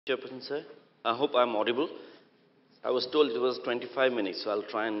Chairperson, sir. I hope I'm audible. I was told it was 25 minutes, so I'll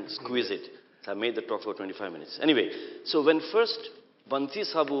try and squeeze it. So I made the talk for 25 minutes. Anyway, so when first Bansi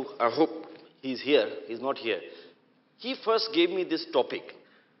Sabu, I hope he's here, he's not here, he first gave me this topic,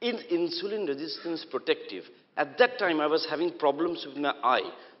 is insulin resistance protective? At that time, I was having problems with my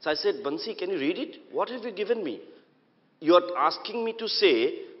eye. So I said, Bansi, can you read it? What have you given me? You're asking me to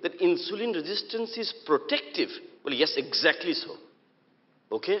say that insulin resistance is protective. Well, yes, exactly so.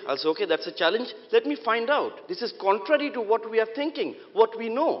 Okay, I'll say, okay, that's a challenge. Let me find out. This is contrary to what we are thinking, what we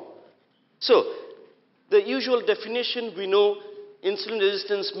know. So, the usual definition, we know insulin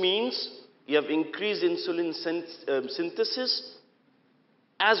resistance means you have increased insulin synthesis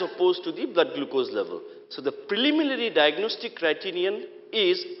as opposed to the blood glucose level. So, the preliminary diagnostic criterion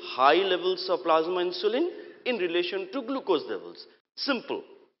is high levels of plasma insulin in relation to glucose levels. Simple.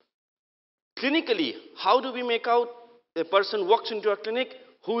 Clinically, how do we make out? A person walks into a clinic,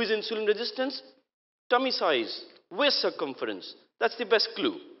 who is insulin resistant? Tummy size, waist circumference. That's the best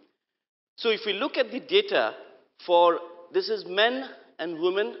clue. So if we look at the data for, this is men and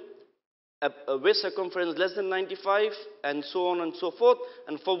women, a waist circumference less than 95 and so on and so forth.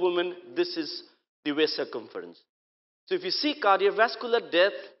 And for women, this is the waist circumference. So if you see cardiovascular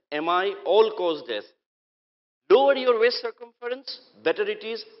death, MI, all-cause death, lower your waist circumference, better it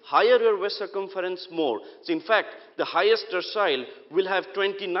is. Higher your waist circumference, more. So in fact, the highest tertile will have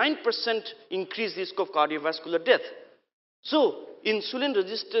 29% increased risk of cardiovascular death. So insulin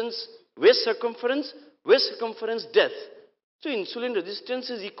resistance, waist circumference, death. So insulin resistance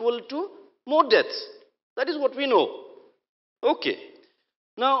is equal to more deaths. That is what we know. Okay.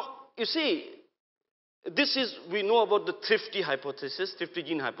 Now, you see, this is, we know about the thrifty hypothesis, thrifty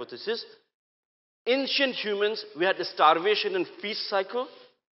gene hypothesis. Ancient humans, we had a starvation and feast cycle.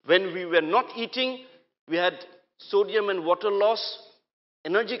 When we were not eating, we had sodium and water loss.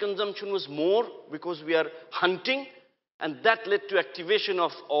 Energy consumption was more because we are hunting, and that led to activation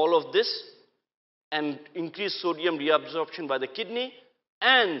of all of this and increased sodium reabsorption by the kidney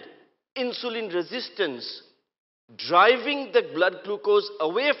and insulin resistance, driving the blood glucose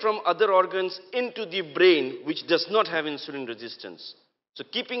away from other organs into the brain, which does not have insulin resistance. So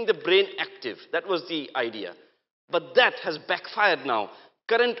keeping the brain active, that was the idea. But that has backfired now.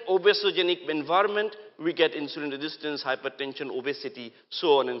 Current obesogenic environment, we get insulin resistance, hypertension, obesity,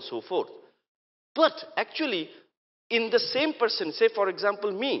 so on and so forth. But actually, in the same person, say for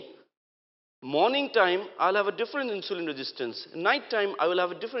example me, morning time, I'll have a different insulin resistance. Night time, I will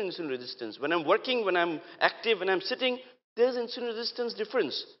have a different insulin resistance. When I'm working, when I'm active, when I'm sitting, there's insulin resistance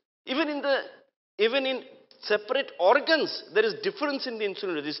difference. Even in separate organs, there is difference in the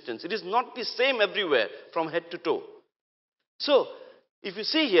insulin resistance. It is not the same everywhere from head to toe. So, if you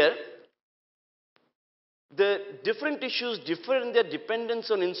see here, the different tissues differ in their dependence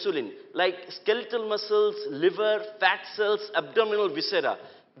on insulin, like skeletal muscles, liver, fat cells, abdominal viscera.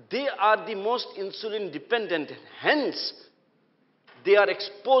 They are the most insulin dependent. Hence, they are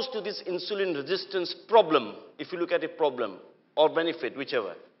exposed to this insulin resistance problem, if you look at a problem or benefit,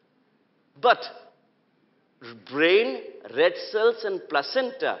 whichever. But brain, red cells and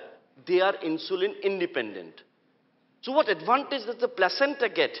placenta, they are insulin independent. So what advantage does the placenta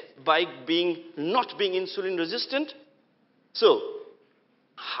get by not being insulin resistant? So,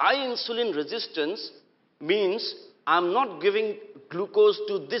 high insulin resistance means I'm not giving glucose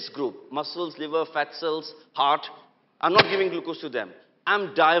to this group, muscles, liver, fat cells, heart. I'm not giving glucose to them.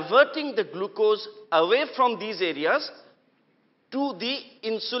 I'm diverting the glucose away from these areas to the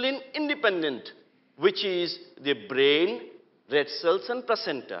insulin independent, which is the brain, red cells and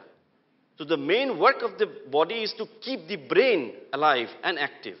placenta. So the main work of the body is to keep the brain alive and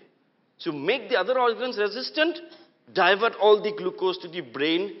active. So make the other organs resistant, divert all the glucose to the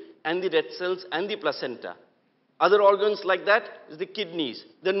brain and the red cells and the placenta. Other organs like that is the kidneys,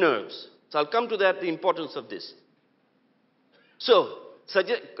 the nerves. So I'll come to that, the importance of this. So,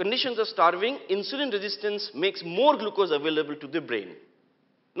 conditions of starving, insulin resistance makes more glucose available to the brain.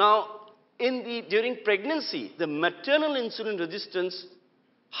 Now, during pregnancy, the maternal insulin resistance,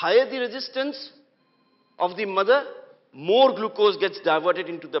 higher the resistance of the mother, more glucose gets diverted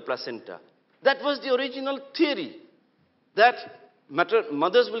into the placenta. That was the original theory, that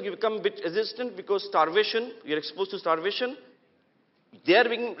mothers will become a bit resistant because starvation, you're exposed to starvation. They are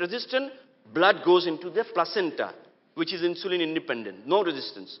being resistant, blood goes into the placenta, which is insulin independent, no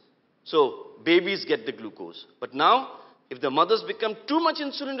resistance. So babies get the glucose. But now, if the mothers become too much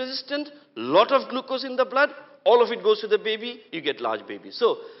insulin resistant, lot of glucose in the blood, all of it goes to the baby, you get large babies.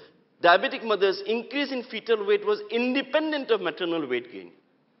 So, diabetic mothers' increase in fetal weight was independent of maternal weight gain.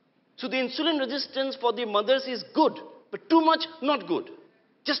 So the insulin resistance for the mothers is good, but too much, not good.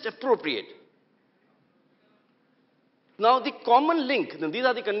 just appropriate. Now the common link, these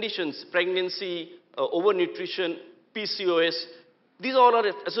are the conditions, pregnancy, overnutrition, PCOS, these all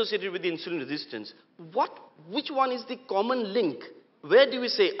are associated with the insulin resistance. Which one is the common link? Where do we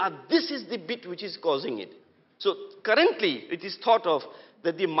say, this is the bit which is causing it? So currently it is thought of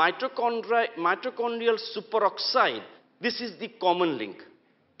that the mitochondrial superoxide, this is the common link.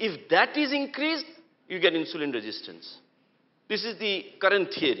 If that is increased, you get insulin resistance. This is the current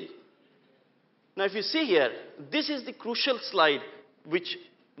theory. Now if you see here, this is the crucial slide which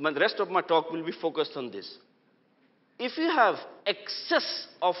the rest of my talk will be focused on this. If you have excess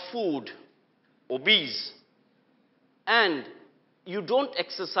of food, obese, and you don't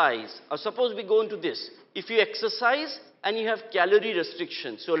exercise, or suppose we go into this, if you exercise and you have calorie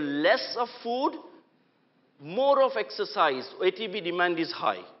restriction, so less of food, more of exercise, ATP demand is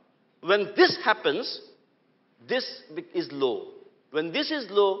high. When this happens, this is low. When this is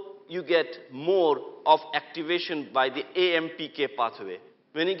low, you get more of activation by the AMPK pathway.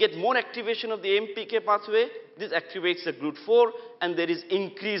 When you get more activation of the AMPK pathway, this activates the GLUT4 and there is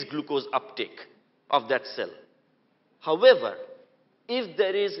increased glucose uptake of that cell. However, if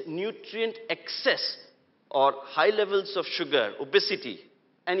there is nutrient excess or high levels of sugar, obesity,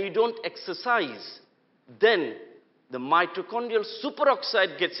 and you don't exercise, then the mitochondrial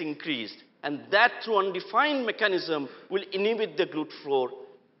superoxide gets increased, and that through undefined mechanism will inhibit the GLUT4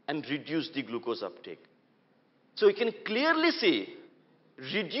 and reduce the glucose uptake. So you can clearly see,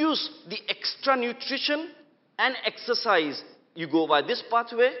 reduce the extra nutrition and exercise, you go by this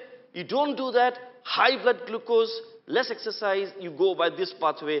pathway. You don't do that, high blood glucose, less exercise, you go by this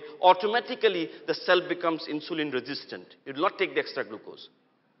pathway, automatically the cell becomes insulin resistant. It will not take the extra glucose.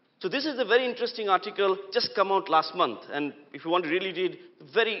 So this is a very interesting article, just come out last month, and if you want to really read,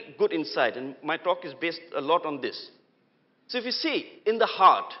 very good insight, and my talk is based a lot on this. So if you see, in the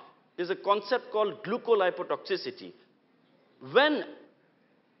heart, there's a concept called glucolipotixicity. When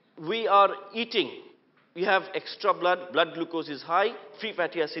we are eating, we have extra blood glucose is high, free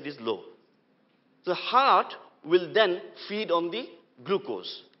fatty acid is low. The heart will then feed on the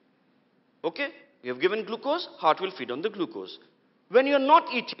glucose. Okay? You have given glucose, heart will feed on the glucose. When you're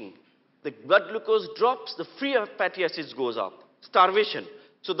not eating, the blood glucose drops, the free fatty acids goes up. Starvation.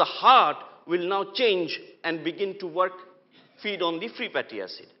 So the heart will now change and begin to work, feed on the free fatty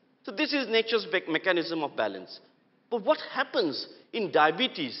acid. So this is nature's mechanism of balance. But what happens in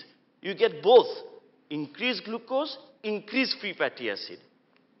diabetes? You get both increased glucose, increased free fatty acid.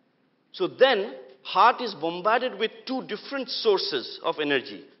 So then, heart is bombarded with two different sources of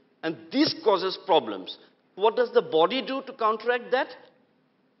energy. And this causes problems. What does the body do to counteract that?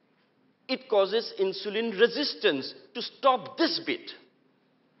 It causes insulin resistance to stop this bit.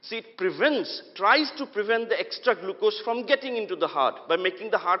 See, it tries to prevent the extra glucose from getting into the heart by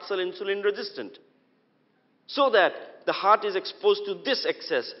making the heart cell insulin resistant. So that the heart is exposed to this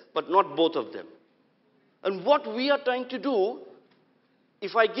excess, but not both of them. And what we are trying to do,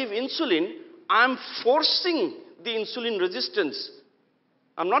 if I give insulin, I'm forcing the insulin resistance.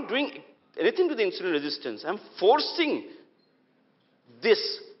 I'm not doing anything to the insulin resistance. I'm forcing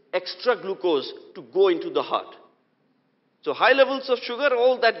this extra glucose to go into the heart. So high levels of sugar,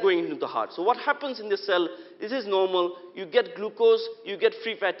 all that going into the heart. So what happens in the cell, this is normal, you get glucose, you get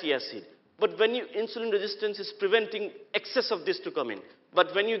free fatty acid. But when insulin resistance is preventing excess of this to come in.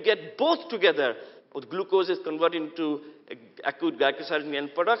 But when you get both together, the glucose is converted into acute glycosylation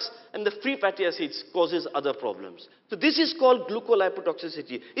end products, and the free fatty acids causes other problems. So this is called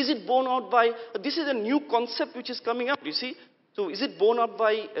glucolipotixicity. Is it borne out by, this is a new concept which is coming up, you see. So is it borne out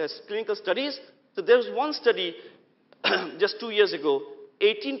by clinical studies? So there was one study just 2 years ago,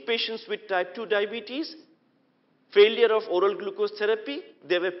 18 patients with type 2 diabetes, failure of oral glucose therapy,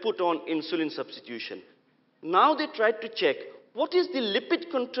 they were put on insulin substitution. Now they tried to check what is the lipid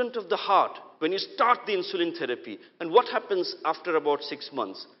content of the heart when you start the insulin therapy and what happens after about 6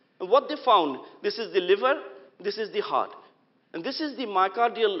 months. And what they found, this is the liver, this is the heart. And this is the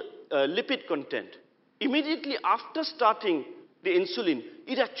myocardial lipid content. Immediately after starting the insulin,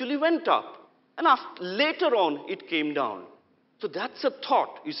 it actually went up. And later on, it came down. So that's a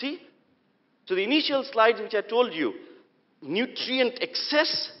thought, you see. So the initial slides which I told you, nutrient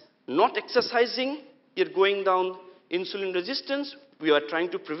excess, not exercising, you're going down insulin resistance. We are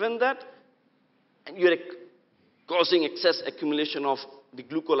trying to prevent that. And you're causing excess accumulation of the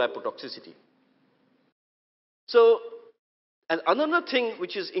glucolipotixicity. So and another thing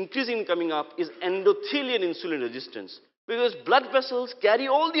which is increasingly coming up is endothelial insulin resistance. Because blood vessels carry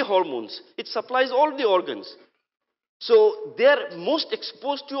all the hormones. It supplies all the organs. So they're most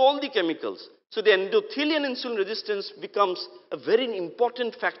exposed to all the chemicals. So the endothelial insulin resistance becomes a very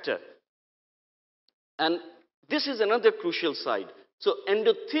important factor. And this is another crucial side. So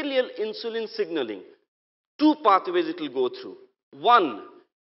endothelial insulin signaling, two pathways it will go through. One,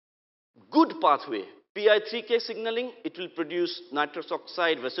 good pathway, PI3K signaling, it will produce nitrous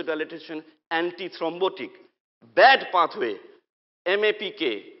oxide, vasodilatation, antithrombotic. Bad pathway,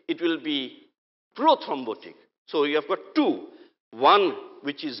 MAPK, it will be prothrombotic. So you have got two, one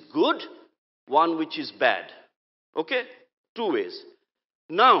which is good, one which is bad. Okay? Two ways.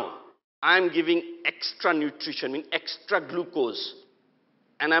 Now, I am giving extra nutrition, meaning extra glucose,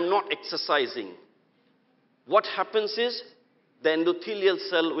 and I'm not exercising. What happens is, the endothelial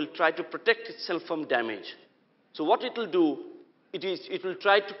cell will try to protect itself from damage. So what it will do, it will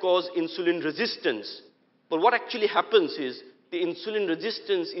try to cause insulin resistance. But what actually happens is, the insulin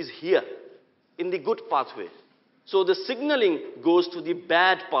resistance is here, in the good pathway. So the signaling goes to the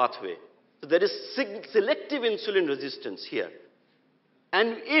bad pathway. So there is selective insulin resistance here.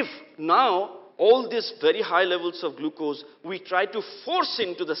 And if now all these very high levels of glucose we try to force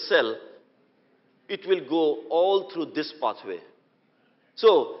into the cell, it will go all through this pathway.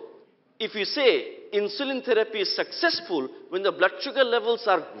 So if you say insulin therapy is successful when the blood sugar levels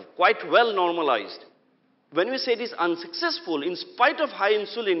are quite well normalized, when we say it is unsuccessful, in spite of high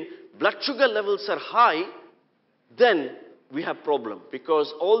insulin, blood sugar levels are high, then we have problem,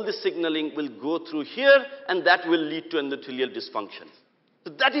 because all the signaling will go through here and that will lead to endothelial dysfunction.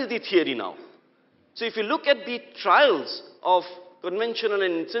 So that is the theory now. So if you look at the trials of conventional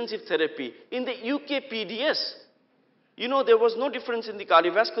and intensive therapy in the UK PDS, you know, there was no difference in the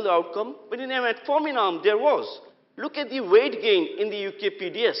cardiovascular outcome, but in the metformin arm there was. Look at the weight gain in the UK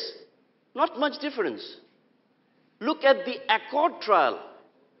PDS. Not much difference. Look at the Accord trial,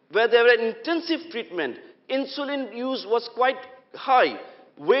 where there were intensive treatment. Insulin use was quite high.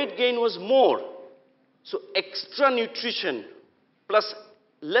 Weight gain was more. So extra nutrition plus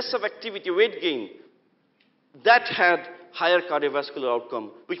less of activity, weight gain, that had higher cardiovascular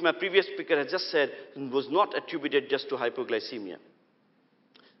outcome, which my previous speaker has just said was not attributed just to hypoglycemia.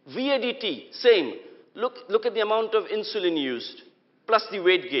 VADT, same. Look at the amount of insulin used, plus the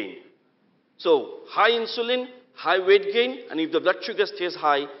weight gain. So high insulin, high weight gain, and if the blood sugar stays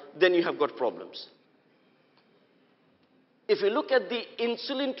high, then you have got problems. If you look at the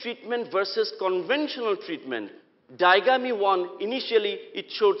insulin treatment versus conventional treatment, Digami 1, initially it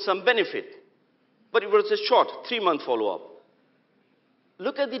showed some benefit, but it was a short 3-month follow-up.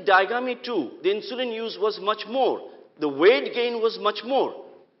 Look at the Digami 2, the insulin use was much more, the weight gain was much more,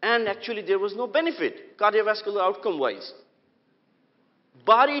 and actually there was no benefit, cardiovascular outcome-wise.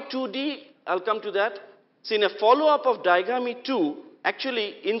 Bari 2D, I'll come to that. So in a follow-up of Digami 2,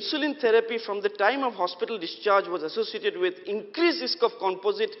 actually insulin therapy from the time of hospital discharge was associated with increased risk of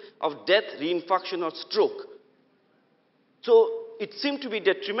composite of death, reinfarction or stroke. So it seemed to be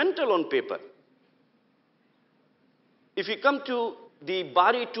detrimental on paper. If you come to the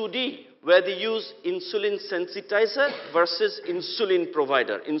Bari 2D, where they use insulin sensitizer versus insulin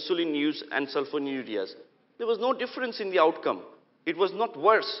provider, insulin use and sulfonylureas, there was no difference in the outcome. It was not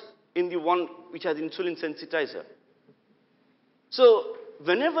worse in the one which has insulin sensitizer. So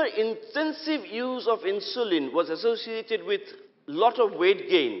whenever intensive use of insulin was associated with lot of weight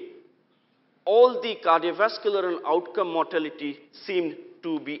gain, all the cardiovascular and outcome mortality seemed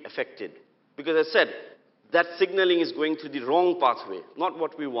to be affected. Because I said, that signaling is going through the wrong pathway, not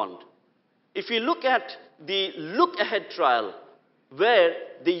what we want. If you look at the Look Ahead trial, where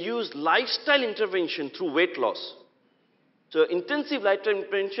they used lifestyle intervention through weight loss. So intensive lifestyle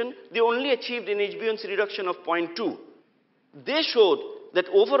intervention, they only achieved an HbA1c reduction of 0.2. They showed that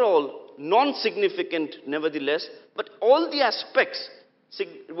overall, non-significant nevertheless, but all the aspects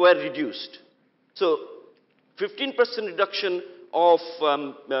were reduced. So 15% reduction of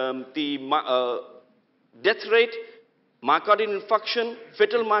the death rate, myocardial infarction,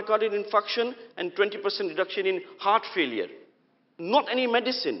 fatal myocardial infarction, and 20% reduction in heart failure. Not any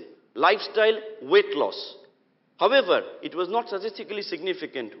medicine, lifestyle, weight loss. However, it was not statistically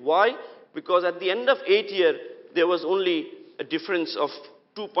significant. Why? Because at the end of 8 years, there was only a difference of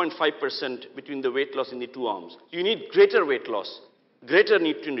 2.5% between the weight loss in the two arms. You need greater weight loss, greater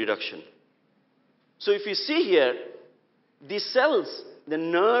nutrient reduction. So if you see here, the cells, the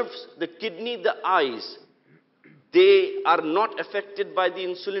nerves, the kidney, the eyes, they are not affected by the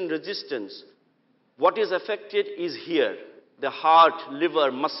insulin resistance. What is affected is here, the heart,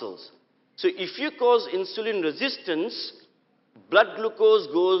 liver, muscles. So if you cause insulin resistance, blood glucose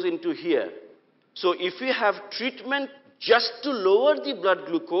goes into here. So if you have treatment just to lower the blood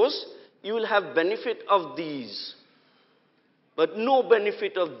glucose, you will have benefit of these, but no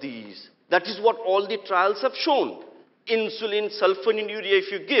benefit of these. That is what all the trials have shown. Insulin, sulfonylurea,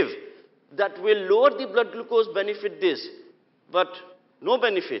 if you give, that will lower the blood glucose, benefit this, but no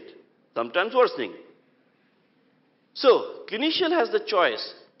benefit, sometimes worsening. So, clinician has the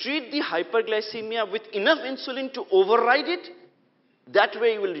choice. Treat the hyperglycemia with enough insulin to override it. That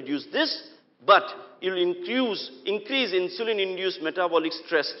way you will reduce this, but you will increase insulin-induced metabolic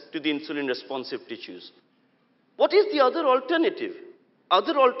stress to the insulin-responsive tissues. What is the other alternative?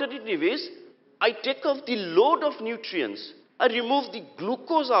 Other alternative is, I take off the load of nutrients. I remove the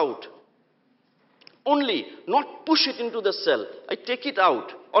glucose out. Only, not push it into the cell. I take it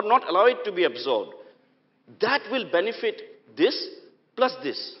out or not allow it to be absorbed. That will benefit this plus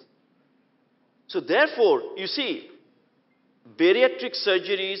this. So therefore, you see, bariatric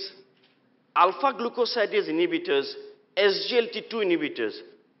surgeries, alpha-glucosidase inhibitors, SGLT2 inhibitors.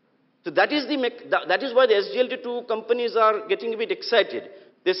 So that is why the SGLT2 companies are getting a bit excited.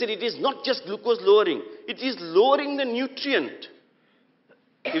 They said it is not just glucose lowering, it is lowering the nutrient.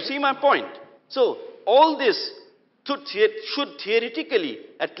 You see my point? So all this should theoretically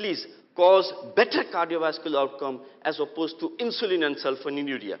at least cause better cardiovascular outcome as opposed to insulin and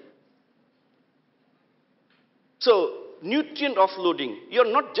sulfonylurea. So nutrient offloading,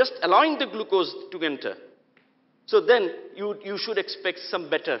 you're not just allowing the glucose to enter. So then you should expect some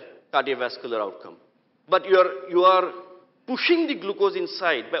better cardiovascular outcome. But you are pushing the glucose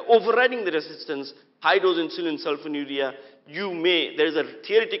inside by overriding the resistance, high dose insulin, sulfonylurea, there is a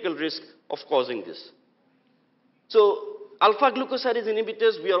theoretical risk of causing this. So alpha-glucosidase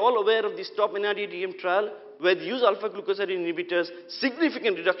inhibitors, we are all aware of the STOP-NIDDM trial where they use alpha-glucosidase inhibitors,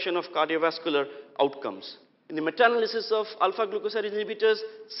 significant reduction of cardiovascular outcomes. In the meta-analysis of alpha-glucosidase inhibitors,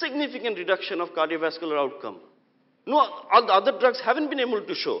 significant reduction of cardiovascular outcome. No, all the other drugs haven't been able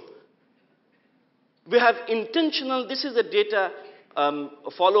to show. We have intentional, this is the data,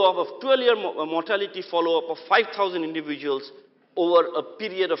 follow-up of 12-year mortality follow-up of 5,000 individuals over a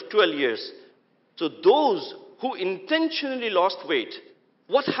period of 12 years. So those who intentionally lost weight,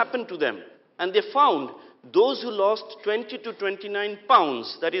 what happened to them? And they found those who lost 20 to 29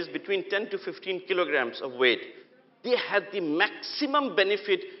 pounds, that is between 10 to 15 kilograms of weight, they had the maximum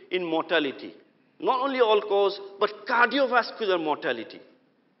benefit in mortality. Not only all-cause, but cardiovascular mortality.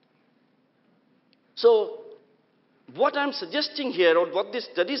 So what I'm suggesting here, or what this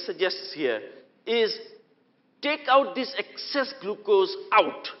study suggests here, is take out this excess glucose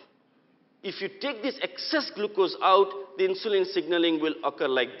out. If you take this excess glucose out, the insulin signaling will occur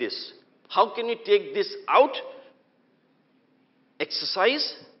like this. How can you take this out?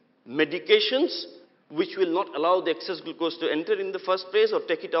 Exercise, medications, which will not allow the excess glucose to enter in the first place or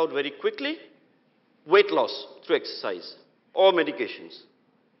take it out very quickly. Weight loss through exercise or medications.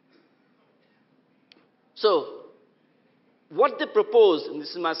 So, what they propose, and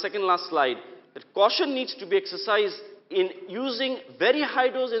this is my second last slide, that caution needs to be exercised in using very high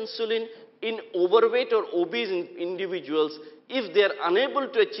dose insulin in overweight or obese individuals if they are unable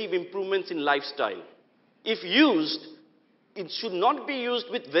to achieve improvements in lifestyle. If used, it should not be used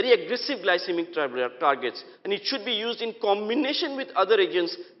with very aggressive glycemic targets, and it should be used in combination with other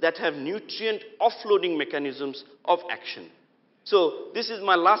agents that have nutrient offloading mechanisms of action. So this is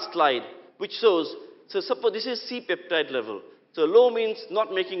my last slide, which shows, so suppose this is C-peptide level. So low means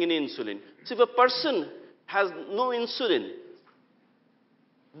not making any insulin. So if a person has no insulin,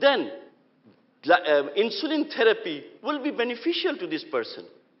 then insulin therapy will be beneficial to this person.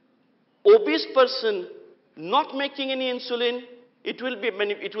 Obese person not making any insulin, it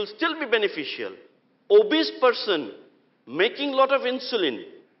will still be beneficial. Obese person making a lot of insulin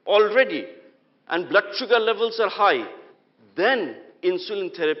already and blood sugar levels are high, then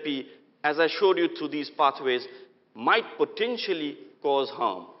insulin therapy, as I showed you through these pathways, might potentially cause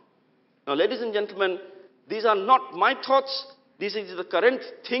harm. Now, ladies and gentlemen, these are not my thoughts. This is the current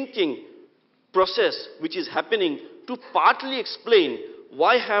thinking process which is happening to partly explain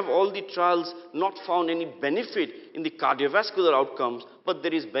why have all the trials not found any benefit in the cardiovascular outcomes, but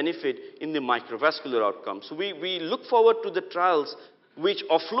there is benefit in the microvascular outcomes. So we look forward to the trials which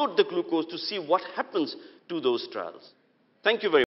offload the glucose to see what happens to those trials. Thank you very much.